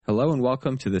Hello and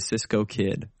welcome to the Cisco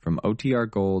Kid from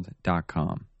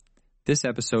OTRGold.com. This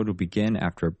episode will begin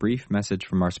after a brief message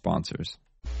from our sponsors.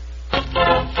 And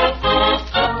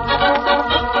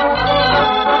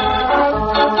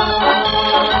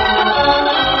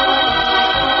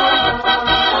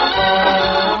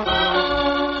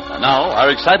now, our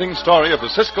exciting story of the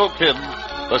Cisco Kid,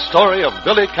 the story of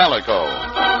Billy Calico.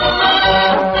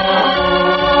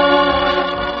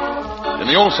 In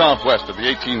the old Southwest of the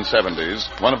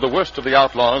 1870s, one of the worst of the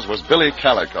outlaws was Billy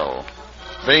Calico.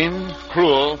 Vain,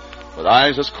 cruel, with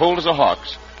eyes as cold as a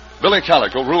hawk's, Billy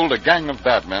Calico ruled a gang of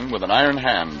bad men with an iron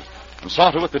hand and saw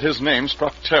to it that his name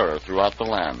struck terror throughout the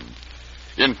land.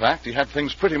 In fact, he had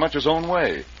things pretty much his own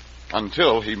way,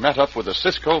 until he met up with the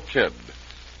Cisco Kid.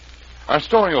 Our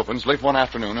story opens late one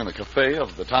afternoon in the cafe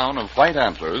of the town of White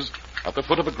Antlers at the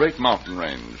foot of a great mountain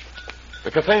range.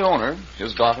 The cafe owner,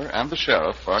 his daughter, and the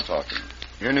sheriff are talking.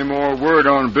 Any more word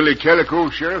on Billy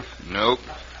Calico, Sheriff? Nope.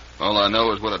 All I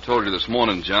know is what I told you this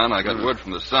morning, John. I got word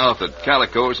from the south that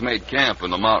Calico's made camp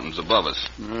in the mountains above us.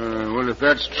 Well, if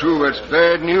that's true, that's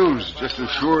bad news. Just as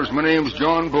sure as my name's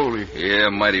John Bowley. Yeah,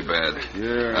 mighty bad.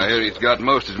 Yeah. I hear he's got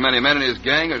most as many men in his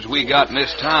gang as we got in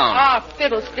this town. Ah,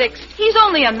 fiddlesticks. He's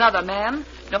only another man.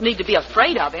 Don't need to be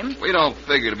afraid of him. We don't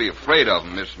figure to be afraid of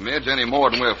him, Miss Midge, any more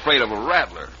than we're afraid of a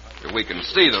rattler. If we can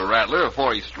see the rattler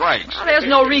before he strikes. Well, there's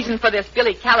no reason for this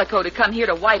Billy Calico to come here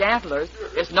to White Antlers.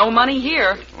 There's no money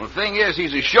here. Well, the thing is,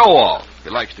 he's a show-off. He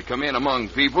likes to come in among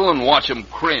people and watch them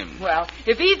cringe. Well,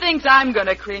 if he thinks I'm going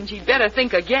to cringe, he'd better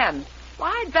think again.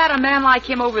 Why'd bat a man like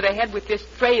him over the head with this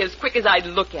tray as quick as I'd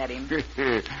look at him?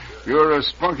 You're a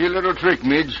spunky little trick,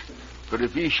 Midge. But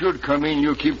if he should come in,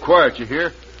 you keep quiet, you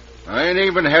hear? I ain't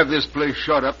even have this place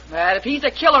shut up. But if he's a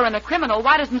killer and a criminal,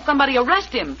 why doesn't somebody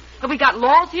arrest him? Have we got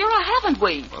laws here or haven't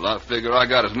we? Well, I figure I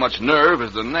got as much nerve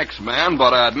as the next man,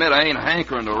 but I admit I ain't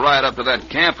hankering to ride up to that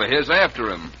camp of his after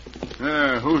him.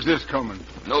 Who's this coming?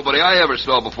 Nobody I ever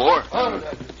saw before.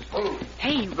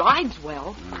 Hey, he rides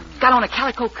well. He's got on a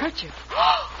calico kerchief.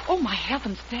 Oh, my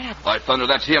heavens, Dad. By thunder,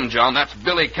 that's him, John. That's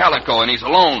Billy Calico, and he's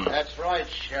alone. That's right,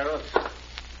 Sheriff.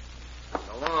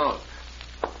 Alone.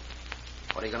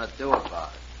 What are you going to do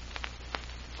about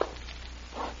it?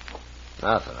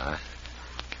 Nothing, huh?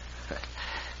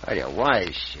 Well, you're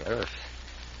wise, Sheriff.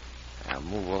 Now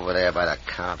move over there by the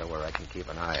counter where I can keep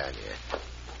an eye on you.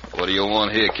 What do you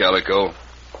want here, Calico?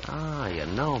 Ah, you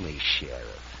know me,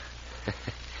 Sheriff.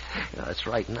 That's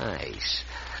right nice.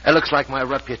 It looks like my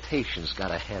reputation's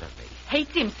got ahead of me.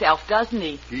 Hates himself, doesn't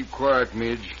he? Keep quiet,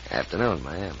 Midge. Afternoon,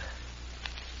 ma'am.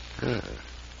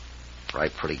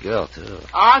 Right pretty girl, too.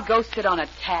 I'll go sit on a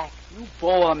tack. You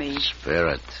bore me.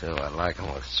 Spirit, too. I like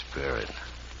 'em with spirit.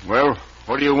 Well,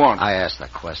 what do you want? I ask the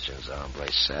questions,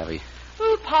 hombre, savvy.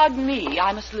 Oh, pardon me.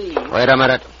 I must leave. Wait a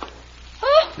minute.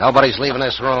 Nobody's leaving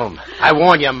this room. I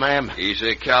warn you, ma'am.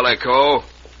 Easy, Calico.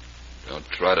 Don't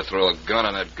try to throw a gun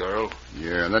on that girl.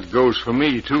 Yeah, and that goes for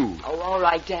me, too. Oh, all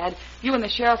right, Dad. You and the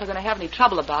sheriff are going to have any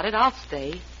trouble about it. I'll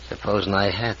stay. Supposing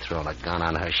I had thrown a gun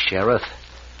on her, Sheriff,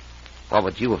 what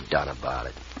would you have done about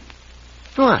it?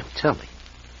 Go on, tell me.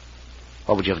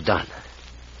 What would you have done?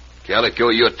 Calico,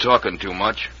 you're talking too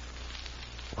much.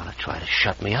 Want to try to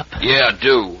shut me up? Yeah, I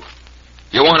do.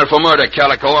 You wanted for murder,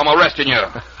 Calico. I'm arresting you.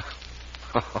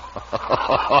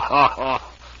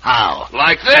 How?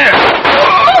 Like this.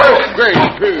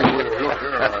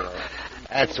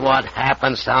 That's what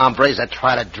happens to hombres that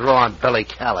try to draw on Billy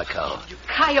Calico. You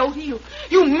coyote,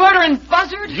 you murdering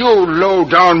buzzard. You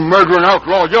low-down murdering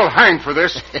outlaw, you'll hang for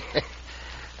this.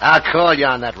 I'll call you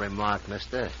on that remark,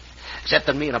 mister. Except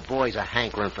that me and the boys are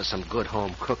hankering for some good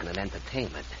home cooking and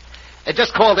entertainment. I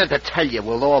just called in to tell you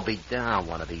we'll all be down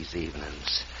one of these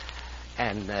evenings.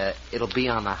 And it'll be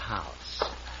on the house.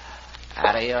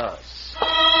 Adios.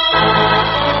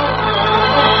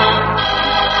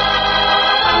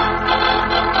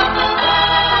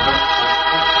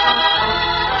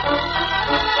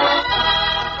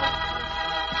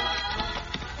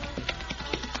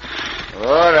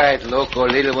 All right, Loco,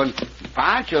 little one.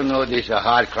 Pancho know this is a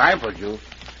hard climb for you.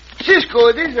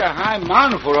 Cisco, this is a high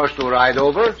mountain for us to ride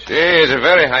over. See, it's a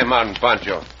very high mountain,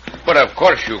 Pancho. But of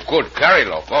course you could carry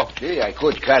Loco. See, I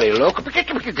could carry Loco.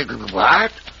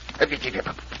 What?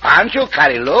 Pancho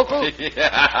carry Loco?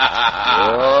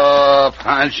 Oh,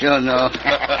 Pancho, no.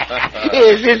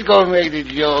 Is this going to make the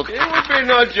joke? It would be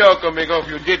no joke, amigo, if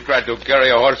you did try to carry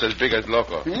a horse as big as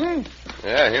Loco.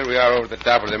 Yeah, here we are over the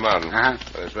top of the mountain.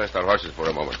 Let's rest our horses for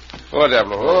a moment. Oh,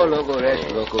 Diablo. Oh, Loco,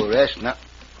 rest, Loco, rest. Now,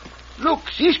 look,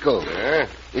 Cisco. Yeah?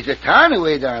 It's a town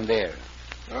away down there.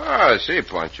 Oh, I see,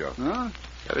 Pancho. Huh?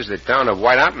 That is the town of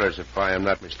White Antlers, if I am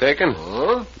not mistaken.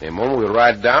 Oh? The moment we'll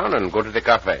ride down and go to the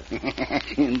cafe.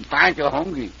 Pancho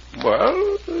hungry.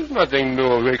 Well, there's nothing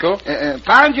new, Rico.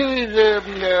 Pancho is,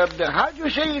 how do you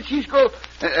say it, Cisco?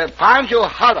 Pancho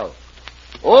hollow.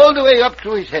 All the way up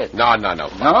to his head. No.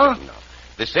 No?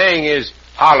 The saying is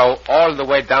hollow all the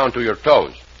way down to your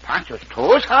toes. Pancho's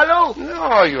toes hollow?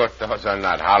 No, your toes are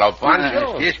not hollow,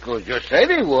 Pancho. Cisco just said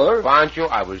they were. Pancho,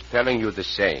 I was telling you the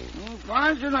saying.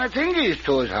 Pancho, I think his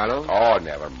toes hollow. Oh,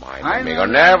 never mind, amigo.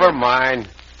 Never mind.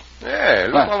 Hey,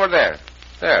 look over there.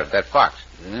 There, that fox.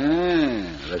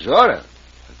 Lazora.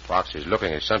 The fox is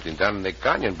looking at something down in the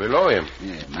canyon below him.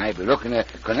 Yeah, might be looking at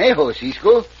Conejo,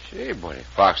 Cisco. See, but a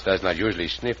fox does not usually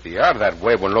sniff the air that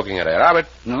way when looking at a rabbit.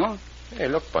 No? Hey,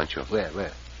 look, Pancho.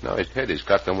 Where? Now his head is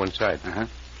cocked on one side. Uh-huh.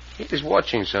 He is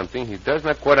watching something he does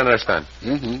not quite understand.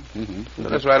 Mm-hmm. So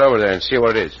let's ride over there and see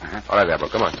what it is. Uh-huh. All right, Abel,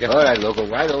 come on. Get All right, Loco.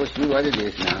 Right over, see what it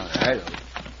is now. Right over.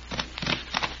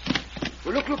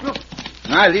 Well, look.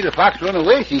 Now, little fox run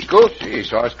away, Cisco. See, he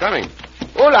saw us coming.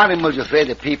 All animals are afraid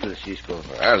of people, Cisco.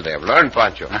 Well, they have learned,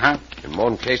 Pancho. Uh-huh. In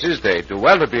most cases, they do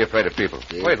well to be afraid of people.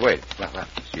 Yeah. Wait. What?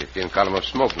 See a thin column of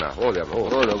smoke now. Oh, there. Oh,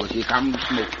 Loco, see, come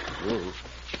smoke.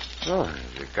 Oh,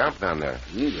 there's a camp down there.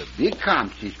 It's a big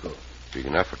camp, Cisco. Big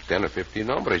enough for 10 or 15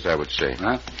 hombres, I would say.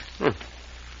 Huh?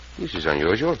 This is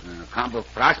unusual. Camp of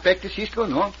prospectors, Cisco,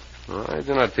 no? No, I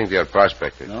do not think they are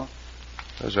prospectors. No?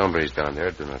 Those hombres down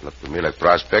there do not look to me like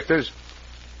prospectors.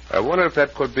 I wonder if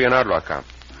that could be an outlaw camp.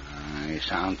 It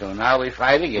sounds so now we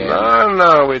fight again.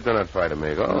 No, we do not fight,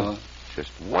 amigo. No.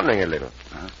 Just wondering a little.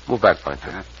 Move back, Pancho.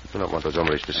 I do not want those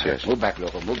hombres to see us. Move back,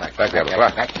 Loco, move back. Back now.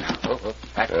 Back now.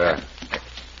 Back.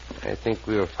 I think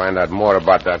we'll find out more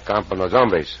about that camp and those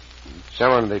hombres.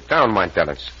 Someone in the town might tell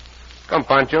us. Come,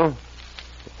 Pancho.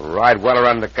 We'll ride well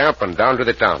around the camp and down to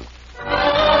the town.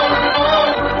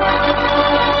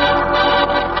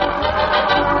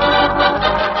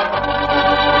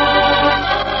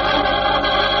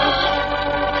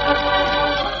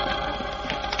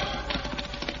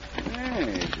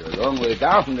 It's a long way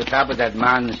down from the top of that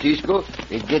mountain, Cisco.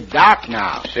 It get dark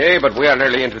now. See, but we are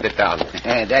nearly into the town.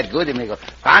 That's good, amigo.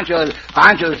 Pancho's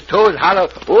toes hollow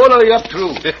all the way up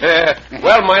through.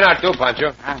 Well, mine are too,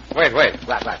 Pancho. Wait. What?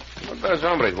 What are those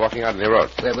hombres walking out in the road?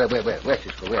 Where,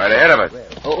 Cisco? Where? Right ahead of us. Where?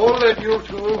 Oh, let you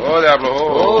two. Oh, Diablo.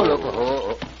 Oh, look.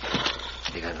 Oh.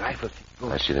 They got rifles.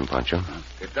 I see them, Pancho.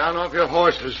 Get down off your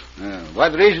horses.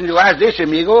 What reason you ask this,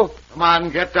 amigo? Come on,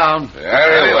 get down.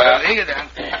 Very well. Take it down.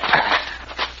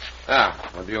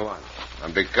 What do you want?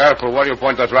 And be careful where you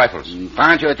point those rifles.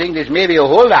 Pancho, I think this may be a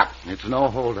hold-up. It's no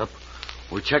hold-up.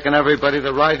 We're checking everybody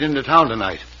that rides into town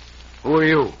tonight. Who are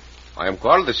you? I am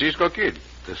called the Cisco Kid.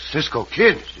 The Cisco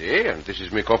Kid. See, and this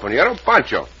is mi compañero,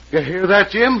 Pancho. You hear that,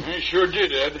 Jim? I sure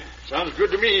did, Ed. Sounds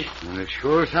good to me. And it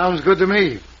sure sounds good to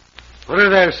me. Put her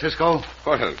there, Cisco.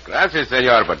 Well, gracias,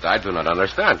 senor, but I do not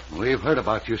understand. We've heard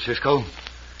about you, Cisco.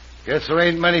 Guess there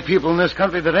ain't many people in this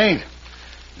country that ain't.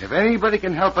 If anybody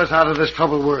can help us out of this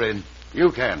trouble we're in,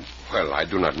 you can. Well, I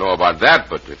do not know about that,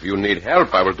 but if you need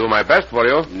help, I will do my best for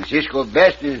you. Cisco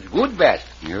best is good best.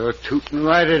 You're tootin'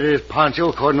 right it is, Pancho,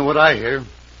 according to what I hear.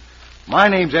 My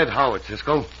name's Ed Howard,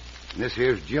 Cisco. And this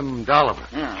here's Jim Dolliver.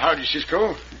 Howdy,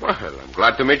 Cisco. Well, I'm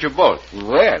glad to meet you both.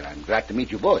 Well, I'm glad to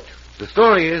meet you both. The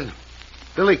story is,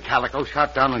 Billy Calico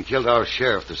shot down and killed our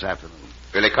sheriff this afternoon.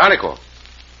 Billy Calico.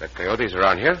 That coyote's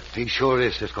around here? He sure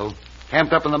is, Cisco.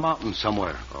 Camped up in the mountains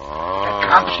somewhere. Oh. That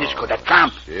camp, Cisco, that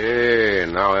camp. See,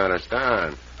 now I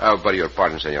understand. I'll beg your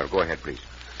pardon, senor. Go ahead, please.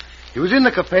 He was in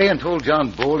the cafe and told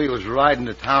John Bowl he was riding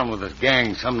to town with his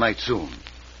gang some night soon.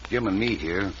 Jim and me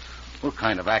here, we're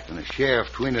kind of acting as sheriff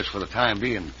between us for the time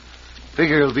being.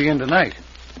 Figure he'll be in tonight.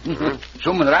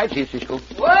 Someone rides here, Cisco.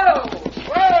 Whoa!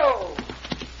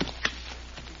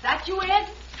 Is that you, Ed?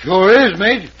 Sure is,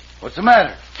 mate. What's the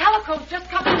matter? Calico's just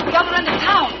coming to the other end of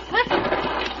town. Listen,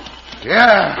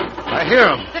 Yeah, I hear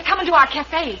him. they're coming to our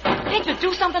cafe. Can't you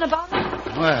do something about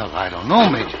it? Well, I don't know,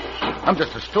 mate. I'm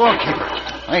just a storekeeper.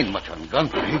 I ain't much on gun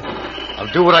for me.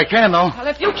 I'll do what I can, though. Well,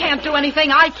 if you can't do anything,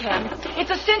 I can.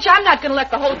 It's a cinch I'm not going to let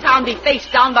the whole town be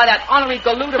faced down by that ornery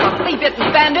galoot of a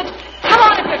flea-bitten bandit. Come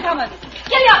on if you're coming.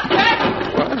 Get up, man!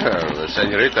 Well, the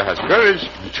senorita has courage.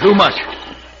 Too much.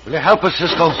 Will you help us,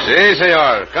 Cisco? Si,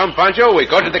 senor. Come, Pancho, we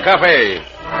go to the cafe.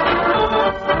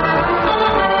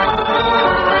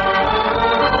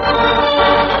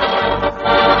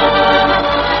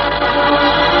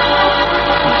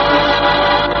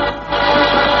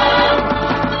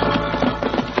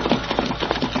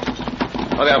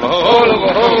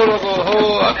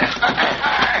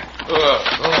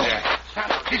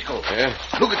 Cisco,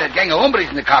 look at that gang of hombres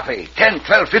in the cafe. 10,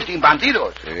 12, 15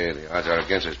 bandidos. Yeah, the odds are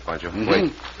against us, Pancho.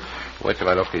 Mhm. Wait till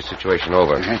I look the situation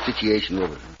over. Situation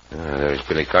over. There's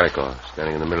Billy Calico,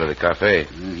 standing in the middle of the cafe.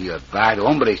 You're a bad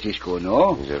hombre, Cisco,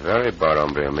 no? He's a very bad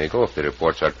hombre, amigo, if the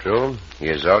reports are true. He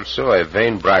is also a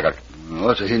vain braggart.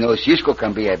 Also, he knows Cisco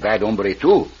can be a bad hombre,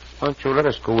 too. Pancho, let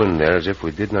us go in there as if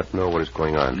we did not know what is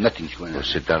going on. Nothing's going on. We'll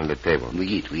sit down at the table. We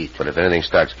eat. But if anything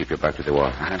starts, keep your back to the wall.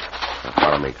 Now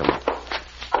follow me, come on.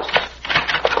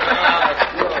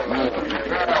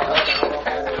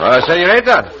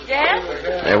 Senorita.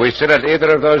 Yes? May we sit at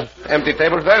either of those empty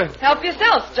tables there? Help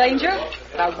yourself, stranger.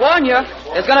 I warn you,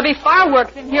 there's going to be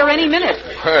fireworks in here any minute.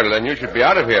 Well, then you should be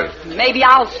out of here. Maybe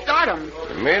I'll start them.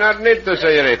 You may not need to,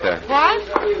 senorita. What?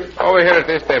 Over here at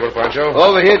this table, Pancho.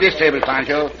 Over here, this table,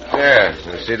 Pancho. Yeah,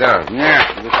 sit down. Yeah,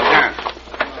 sit down.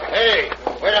 Hey,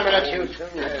 wait a minute, you.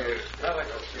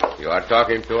 You are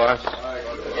talking to us?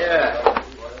 Yeah.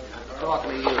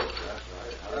 Talking to you.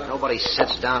 Nobody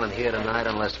sits down in here tonight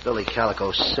unless Billy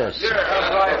Calico says.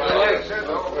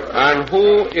 And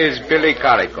who is Billy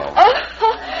Calico? Oh,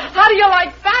 how do you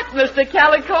like that, Mr.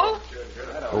 Calico?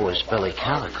 Who is Billy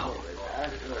Calico?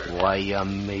 Why, you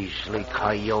measly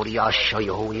coyote, I'll show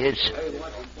you who he is.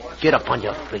 Get up on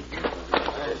your feet.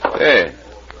 Hey,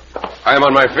 I'm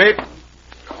on my feet.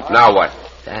 Now what?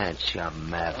 Dance, you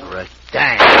maverick.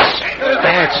 Dance.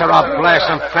 Dance or I'll blast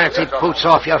some fancy boots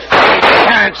off your feet.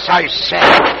 Dance, I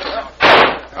said.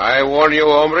 I warn you,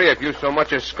 hombre, if you so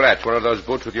much as scratch one of those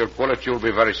boots with your bullet, you'll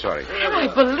be very sorry. Can I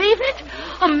believe it?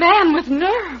 A man with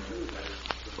nerve.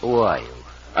 Who are you?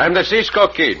 I'm the Cisco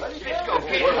Kid.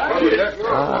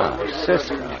 Oh,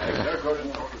 Cisco.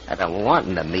 I've been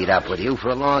wanting to meet up with you for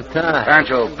a long time.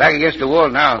 Pancho, back against the wall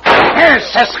now. Hey,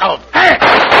 Cisco! Hey!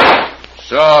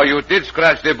 So you did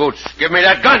scratch the boots. Give me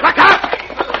that gun. Look out!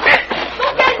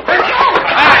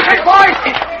 Hey, boys!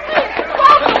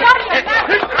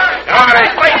 All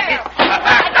right, wait.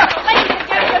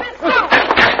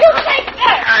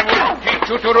 I will teach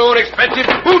you to roll expensive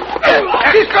boots.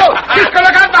 Cisco,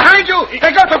 look out behind you.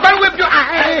 They got to gun whip you.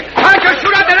 Pancho,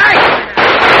 shoot out the light.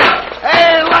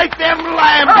 Hey, light them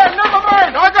lamps. Hey, never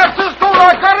mind. I got Cisco.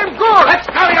 I got him good. Let's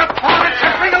hurry up, Paul. Let's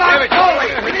bring along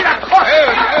slowly. We need a course.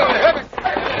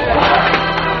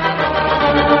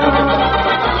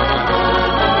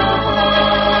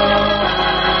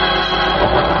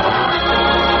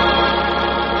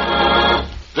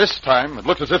 This time, it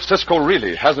looks as if Cisco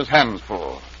really has his hands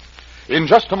full. In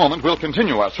just a moment, we'll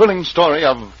continue our thrilling story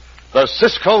of the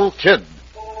Cisco Kid.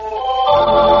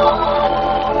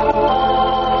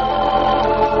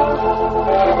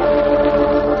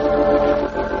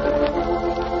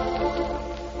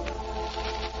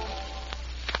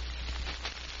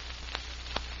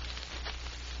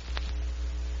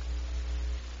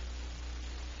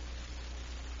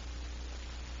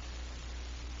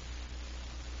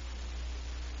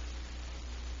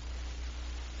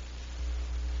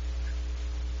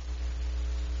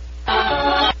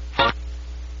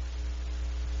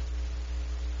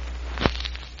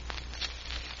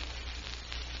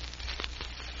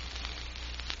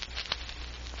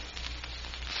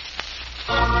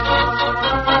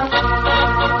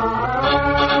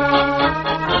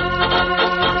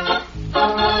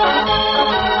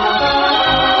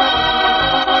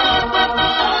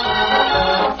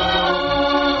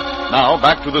 Now,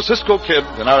 back to the Cisco Kid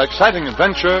and our exciting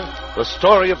adventure, the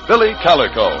story of Billy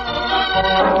Calico.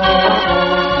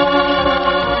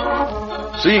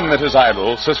 Seeing that his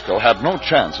idol, Cisco, had no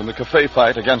chance in the cafe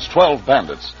fight against 12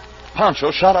 bandits,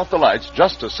 Pancho shot out the lights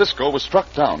just as Cisco was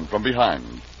struck down from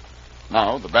behind.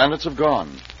 Now, the bandits have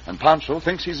gone, and Pancho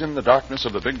thinks he's in the darkness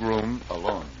of the big room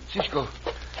alone. Cisco,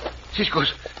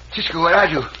 where are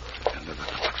you?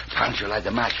 Pancho, light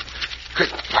the match. Quick,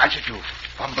 Pancho, you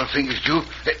fumble fingers, you.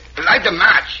 Light the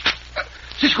match.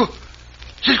 Cisco,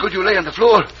 you lay on the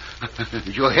floor.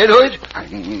 Is your head hurt?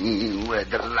 Where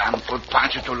the lamp for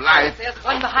Pancho to light? There's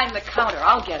one behind the counter.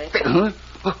 I'll get it. Huh?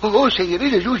 Oh,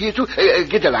 senorita, you here too?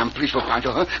 Get the lamp, please, for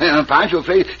Pancho, huh? Pancho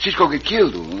afraid Cisco get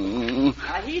killed.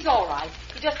 He's all right.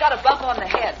 He just got a bump on the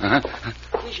head.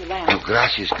 Here's your lamp. Oh,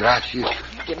 gracias.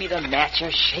 Give me the match.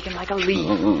 You're shaking like a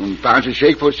leaf. Pancho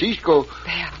shake for Cisco.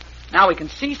 There. Now we can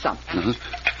see something.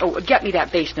 Oh, get me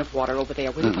that basin of water over there,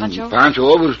 will you, Pancho? Pancho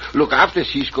always look after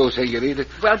Cisco, senorita.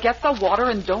 Well, get the water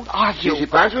and don't argue. Si,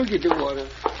 Pancho, get the water.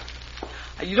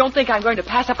 You don't think I'm going to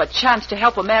pass up a chance to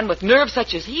help a man with nerves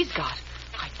such as he's got?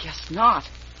 I guess not.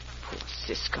 Poor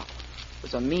Cisco. It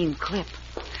was a mean clip.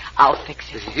 I'll fix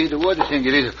it. Here's the water,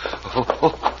 senorita.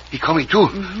 Oh, he coming too.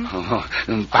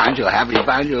 Pancho happy,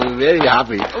 Pancho very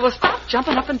happy. Well, stop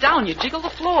jumping up and down. You jiggle the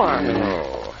floor.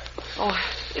 No. Oh,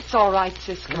 It's all right,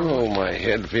 Cisco. Oh, my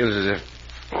head feels as if...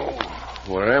 Oh,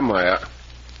 where am I?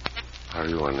 Are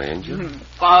you an angel?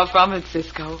 Far from it,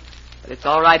 Cisco. But it's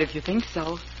all right if you think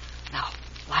so. Now,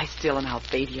 lie still and I'll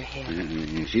bathe your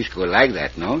head. Cisco like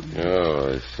that, no?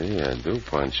 Oh, I see. I do,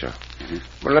 Pancho.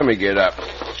 Well, let me get up.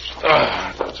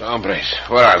 Those hombres.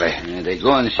 Where are they? They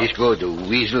gone, Cisco. The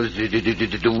weasels.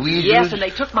 The weasels. Yes, and they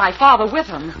took my father with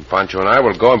them. And Pancho and I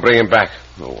will go and bring him back.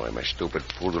 Oh, I'm a stupid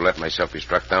fool to let myself be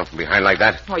struck down from behind like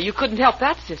that. Well, you couldn't help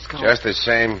that, Cisco. Just the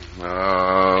same.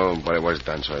 Oh, but it was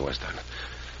done, so it was done.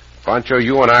 Pancho,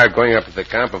 you and I are going up to the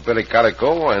camp of Billy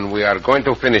Calico, and we are going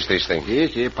to finish this thing.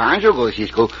 Yes, Pancho go,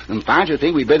 Cisco. And Pancho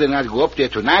think we better not go up there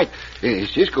tonight.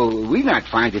 Cisco, we not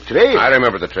find the trail. I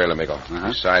remember the trail, amigo.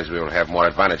 Besides, we will have more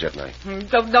advantage at night.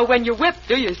 Don't know when you're whipped,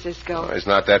 do you, Cisco? It's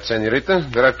not that, senorita.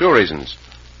 There are two reasons.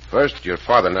 First, your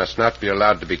father must not be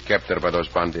allowed to be kept there by those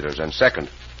banditos. And second,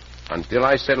 until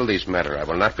I settle this matter, I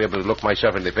will not be able to look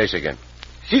myself in the face again.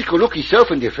 Cisco look himself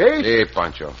in the face? Hey,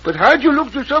 Pancho. But how'd you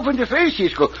look yourself in the face,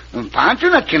 Cisco? Pancho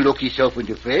not can look himself in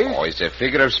the face. Oh, it's a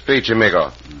figure of speech,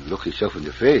 amigo. Look yourself in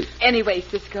the face. Anyway,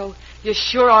 Cisco, you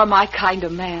sure are my kind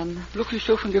of man. Look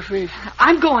yourself in the face.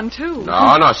 I'm going, too.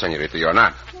 No, senorita, you're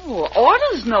not. Oh,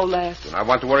 orders, no less. And I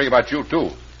want to worry about you, too.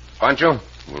 Pancho,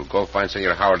 we'll go find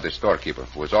Senor Howard, the storekeeper,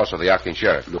 who is also the acting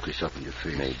sheriff. Look yourself in the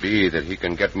face. Maybe that he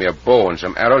can get me a bow and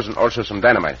some arrows and also some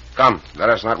dynamite. Come, let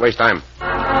us not waste time.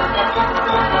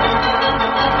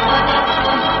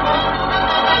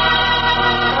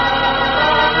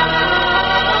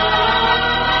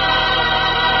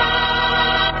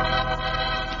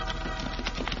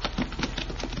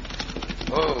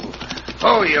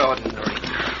 Oh, you ordinary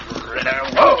critter.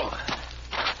 Whoa!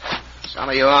 Some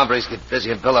of you hombres get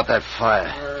busy and build up that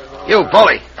fire. You,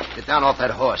 bully, get down off that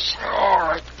horse. All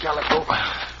right, Calico.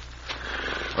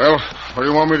 Well, what do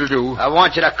you want me to do? I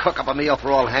want you to cook up a meal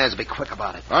for all hands and be quick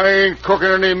about it. I ain't cooking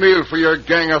any meal for your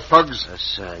gang of thugs.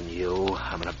 Listen, you.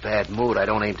 I'm in a bad mood. I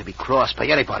don't aim to be crossed by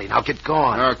anybody. Now get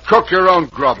going. Cook your own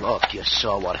grub. Look, you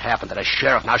saw what happened to the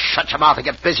sheriff. Now shut your mouth and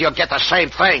get busy or get the same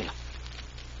thing.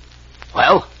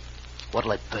 Well?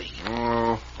 What'll it be?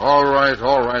 Oh, all right.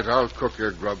 I'll cook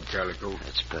your grub, Calico.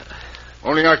 That's better.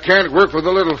 Only I can't work with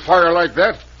a little fire like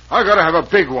that. I gotta have a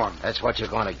big one. That's what you're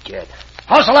gonna get.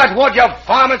 Hustle that wood, you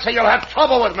varmints, or you'll have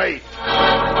trouble with me.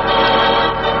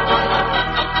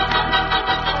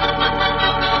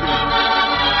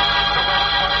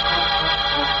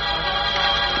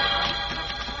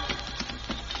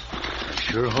 I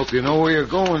sure hope you know where you're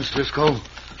going, Cisco.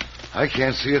 I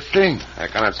can't see a thing. I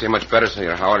cannot see much better,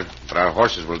 Senor Howard, but our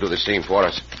horses will do the same for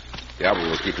us. Diablo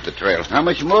will keep to the trail. How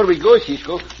much more we go,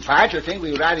 Cisco? Pancho think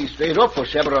we're riding straight up for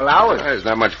several hours. There's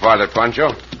not much farther,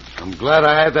 Pancho. I'm glad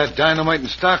I had that dynamite in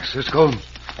stock, Cisco.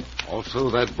 Also,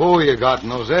 that bow you got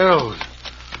and those arrows.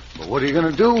 But what are you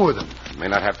going to do with them? May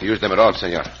not have to use them at all,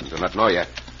 senor. I do not know yet.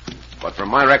 But from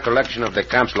my recollection of the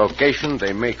camp's location,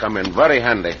 they may come in very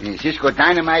handy. Cisco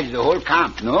dynamites the whole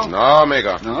camp, no? No,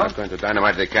 amigo. No? Not going to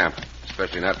dynamite the camp.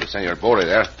 Especially not with Senor Bole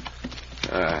there.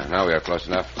 Now we are close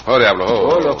enough. Oh, Diablo.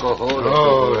 Oh, loco.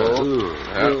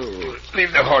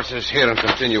 Leave the horses here and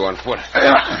continue on foot.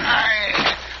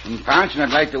 Pancho not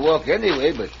like to walk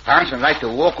anyway, but Pancho like to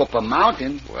walk up a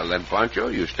mountain. Well, then, Pancho,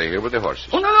 you stay here with the horses.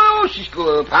 Oh, no,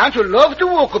 Cisco. Pancho love to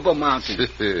walk up a mountain.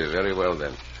 Very well,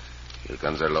 then. Your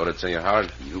guns are loaded, Senor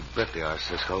Howard? You bet they are,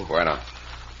 Cisco. Bueno.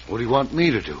 What do you want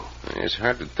me to do? It's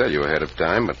hard to tell you ahead of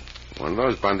time, but when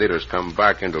those banditos come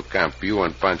back into camp, you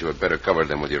and Pancho had better cover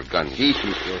them with your guns. See,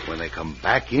 Cisco. When they come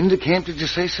back into camp, did you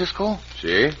say, Cisco?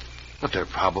 See? But they're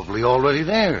probably already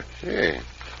there. See.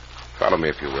 Follow me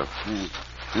if you will.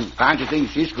 Pancho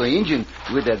thinks Cisco Injun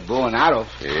with that bow and arrow.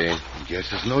 See?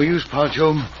 Guess it's no use,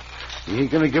 Pancho. He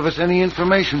ain't going to give us any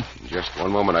information. Just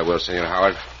one moment, I will, Senor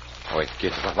Howard. Oh, wait,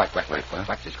 kid. Back,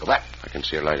 Cisco, back. I can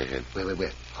see a light ahead.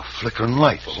 Wait. A flickering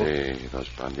light. See, those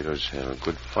banditos have a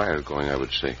good fire going, I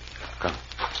would say. Come.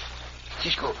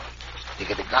 Cisco, they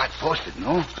get the guard posted,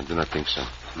 no? I do not think so.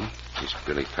 This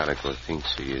Billy Calico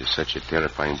thinks he is such a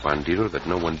terrifying bandito that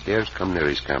no one dares come near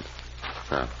his camp.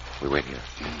 Now, we wait here.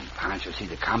 Pancho see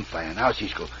the campfire now,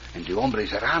 Cisco, and the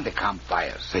hombres around the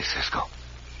campfire. Say, Cisco,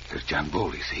 there's John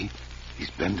Bole, see? He's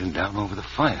bending down over the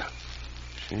fire.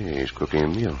 See, he's cooking a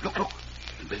meal. Look.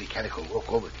 And Billy Calico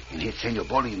walk over and hit Senor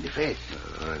Bole in the face.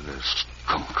 The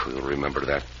skunk. We'll remember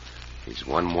that. He's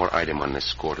one more item on this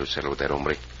score to settle with that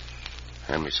hombre.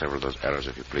 Hand me several of those arrows,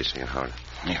 if you please, Senor Howard.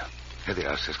 Yeah. Here they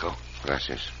are, Cisco.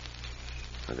 Gracias.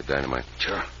 And the dynamite.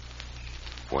 Sure.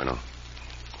 Bueno.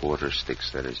 Quarter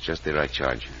sticks. That is just the right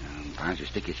charge. Pancho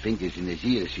stick his fingers in his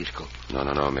ears, Cisco. No,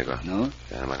 amigo. No?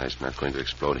 Dynamite is not going to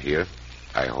explode here.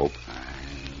 I hope.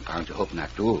 Pancho hope not,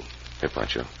 too. Here,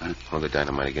 Pancho. Hold the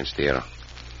dynamite against the arrow.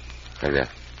 Like that.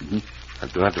 Mm-hmm. Now,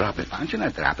 do not drop it. Pancho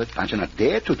not drop it. Pancho not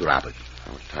dare to drop it. I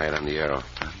will tie it on the arrow.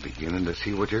 I'm beginning to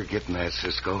see what you're getting at,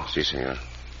 Cisco. Si, senor.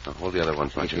 Now, hold the other one,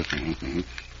 Pancho.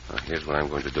 Now, here's what I'm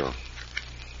going to do.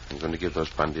 I'm going to give those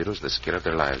bandidos the scare of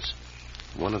their lives.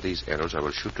 One of these arrows I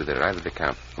will shoot to the right of the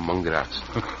camp, among the rocks.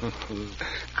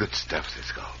 Good stuff,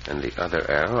 Cisco. And the other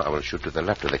arrow I will shoot to the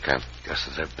left of the camp. Just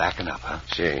as they're backing up, huh?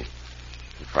 Si. If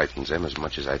it frightens them as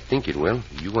much as I think it will,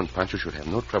 you and Pancho should have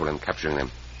no trouble in capturing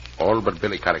them. All but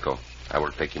Billy Calico. I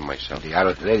will take him myself. The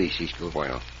arrow's ready, Cisco.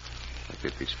 Bueno. I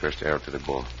fit this first arrow to the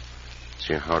bow.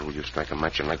 See how hard will you strike a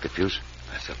match and light the fuse?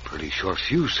 That's a pretty short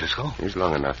fuse, Cisco. It's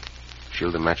long enough.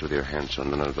 Shield the match with your hand so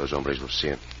none of those hombres will see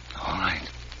it. All right.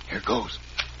 Here goes.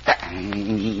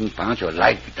 Pancho,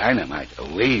 light the dynamite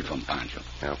away from Pancho.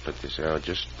 I'll put this arrow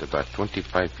just about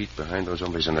 25 feet behind those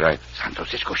hombres on the right. Santo,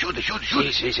 Cisco, shoot it.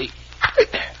 Si.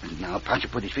 Now Pancho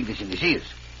put his fingers in his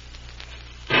ears.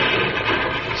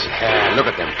 Look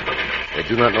at them. They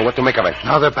do not know what to make of it.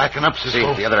 Now they're backing up,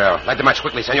 Cisco. See, the other arrow. Light the match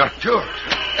quickly, senor. Sure.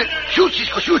 Shoot,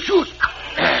 Cisco, shoot.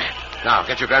 Now,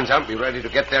 get your guns out. Be ready to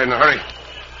get there in a hurry.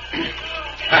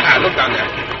 Look down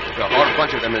there. The whole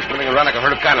bunch of them is running around like a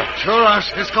herd of cattle. Sure are,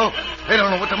 Cisco. They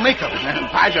don't know what to make of it.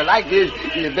 Pancho, like this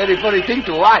is a very funny thing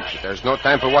to watch. There's no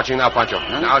time for watching now, Pancho.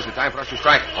 Now is the time for us to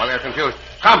strike while they're confused.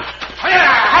 Come.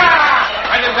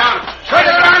 Ride them down. Turn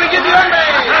it around and get the hombre.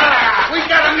 We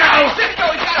got him now. Cisco,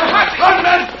 we got him. Run,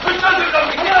 man.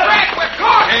 We're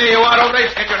caught. Hey, you are,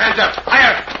 hombres. Get your hands up.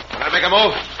 Higher. When I make a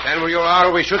move, stand where you are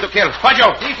or we shoot to kill.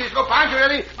 Pancho. See, Cisco, Pancho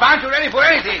ready. Pancho ready for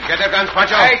anything. Get their guns,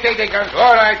 Pancho. I take the guns.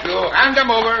 All right, you. Hand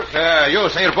them over. You,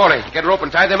 Senor Poli. Get a rope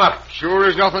and tie them up. Sure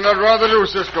is nothing I'd rather do,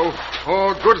 Cisco.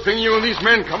 Oh, good thing you and these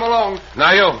men come along.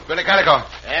 Now you, Billy Calico.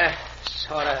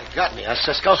 Sort of got me,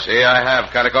 Cisco? See, I have,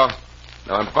 Calico.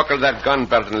 Now unbuckle that gun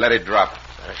belt and let it drop.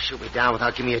 Shoot me down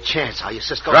without giving me a chance, are you,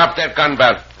 Cisco? Drop that gun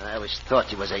belt. I always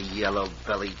thought you was a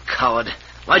yellow-bellied coward.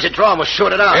 Why'd you draw him or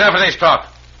shoot it out? Enough of this talk.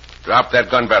 Drop that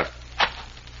gun belt.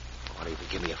 Why don't you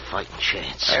give me a fighting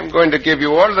chance? I'm going to give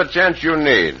you all the chance you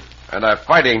need. And a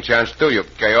fighting chance, too, you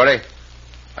coyote.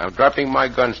 I'm dropping my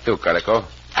guns, too, Calico.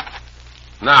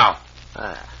 Now.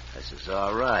 This is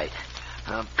all right.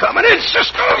 I'm coming in,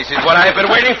 Cisco. This is what I've been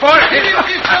waiting for. Hit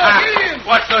him.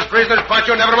 Watch those prisoners,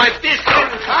 Pancho. Never mind this.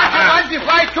 Pancho wants to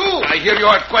fight, too. I hear you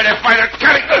are quite a fighter,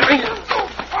 Calico.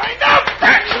 Find out.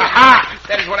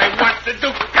 That is what I want to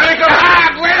do, Calico.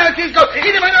 Bueno, Cisco.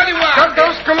 Hit him another one. Got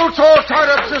those galoots all tied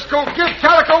up, Cisco. Give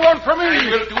Calico one for me. I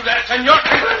will do that, senor.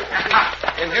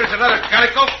 And here's another,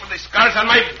 Calico, for the scars on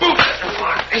my boots.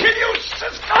 Kill you,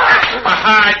 Cisco.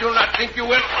 I do not think you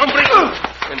will, hombre.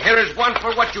 And here is one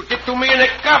for what you did to me in a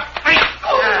cup.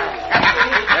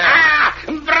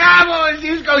 Bravo,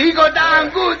 Cisco. He go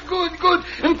down. Good.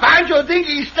 And Pancho think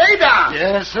he stay down.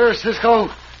 Yes, sir, Cisco.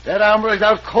 That hombre's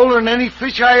out colder than any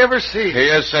fish I ever see. He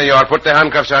is, senor. Put the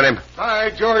handcuffs on him.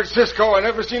 By George, Cisco, I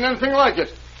never seen anything like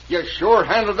it. You sure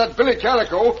handled that Billy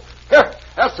Calico.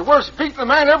 That's the worst beat the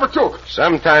man ever took.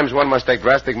 Sometimes one must take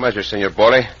drastic measures, Senor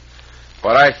Poli.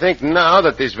 But I think now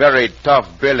that this very tough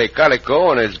Billy Calico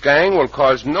and his gang will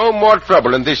cause no more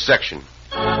trouble in this section.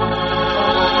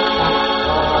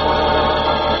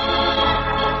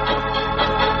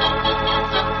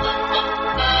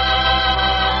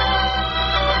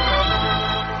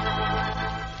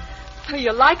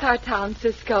 You like our town,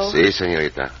 Cisco? Si,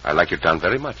 senorita. I like your town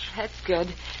very much. That's good.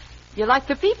 You like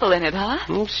the people in it,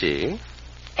 huh? Si.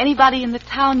 Anybody in the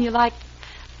town you like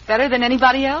better than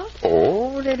anybody else?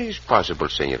 Oh, that is possible,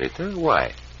 senorita.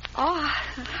 Why? Oh,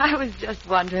 I was just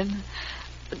wondering.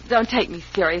 Don't take me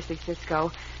seriously,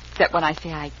 Cisco. Except when I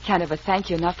say I can't ever thank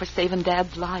you enough for saving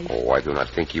Dad's life. Oh, I do not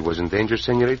think he was in danger,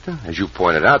 senorita. As you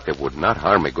pointed out, that would not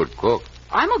harm a good cook.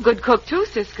 I'm a good cook, too,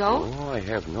 Cisco. Oh, I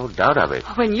have no doubt of it.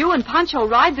 When you and Pancho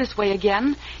ride this way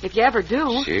again, if you ever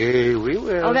do... Si, we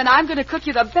will. Oh, then I'm going to cook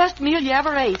you the best meal you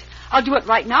ever ate. I'll do it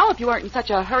right now if you aren't in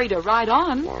such a hurry to ride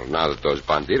on. Well, now that those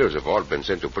bandidos have all been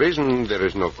sent to prison, there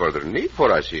is no further need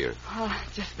for us here. Oh,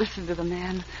 just listen to the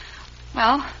man.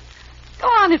 Well, go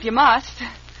on if you must.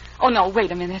 Oh, no,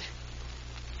 wait a minute.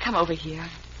 Come over here,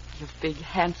 you big,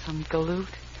 handsome galoot.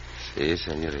 Si,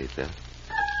 senorita.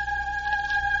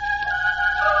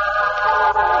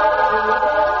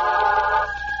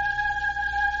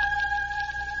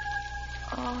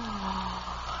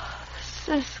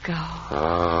 Cisco.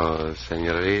 Oh,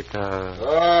 senorita.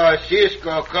 Oh,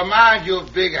 Cisco, come on, you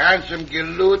big, handsome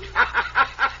galoot.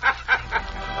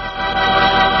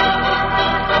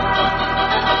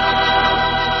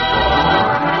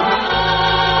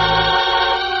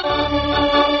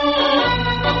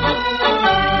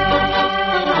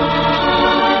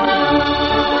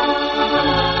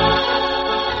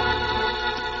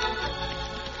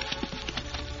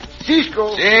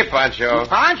 Cisco. Si, Pancho.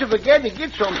 Pancho forget to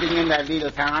get something in that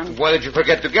little town. What did you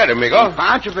forget to get, amigo?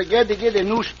 Pancho forget to get a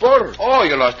new spur. Oh,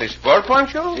 you lost a spur,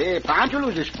 Pancho? Yeah, Pancho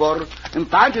lose a spur. And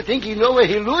Pancho think he know where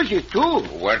he lose it, too.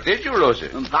 Where did you lose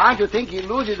it? And Pancho think he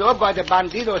lose it up by the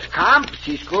bandidos' camp,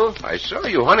 Cisco. I saw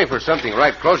you hunting for something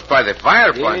right close by the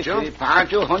fire, Pancho. Yes,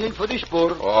 Pancho hunting for the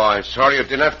spur. Oh, I'm sorry you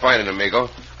did not find it, amigo.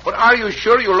 But are you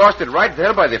sure you lost it right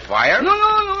there by the fire?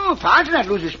 No. Pancho not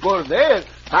lose the spur there.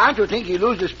 Pancho think he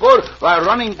lose the spur while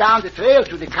running down the trail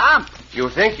to the camp. You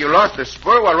think you lost the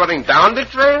spur while running down the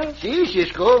trail? See,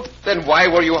 Cisco. Then why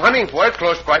were you hunting for it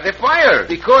close by the fire?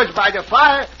 Because by the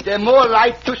fire, there's more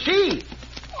light to see.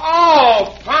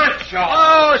 Oh, Pancho!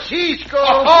 Oh, Cisco!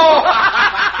 Oh!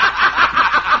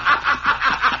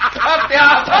 Up the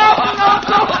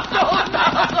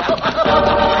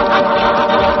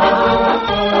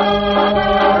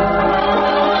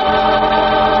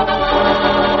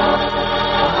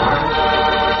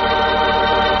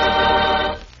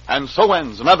And so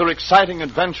ends another exciting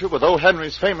adventure with O.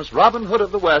 Henry's famous Robin Hood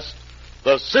of the West,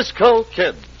 the Cisco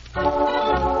Kid.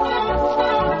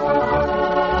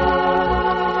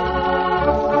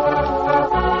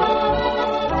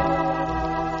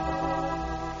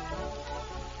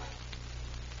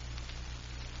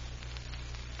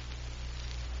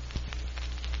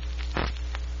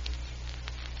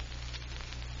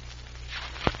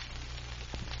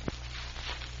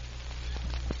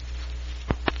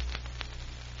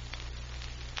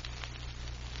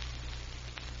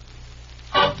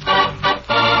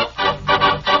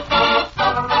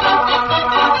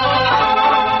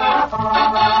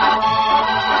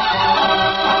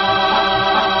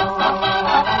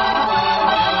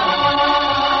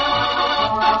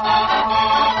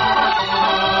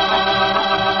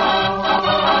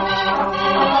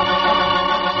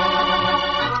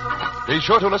 Be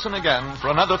sure to listen again for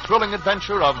another thrilling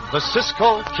adventure of the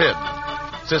Cisco Kid.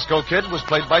 Cisco Kid was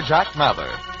played by Jack Mather.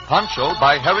 Pancho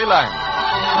by Harry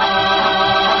Lang.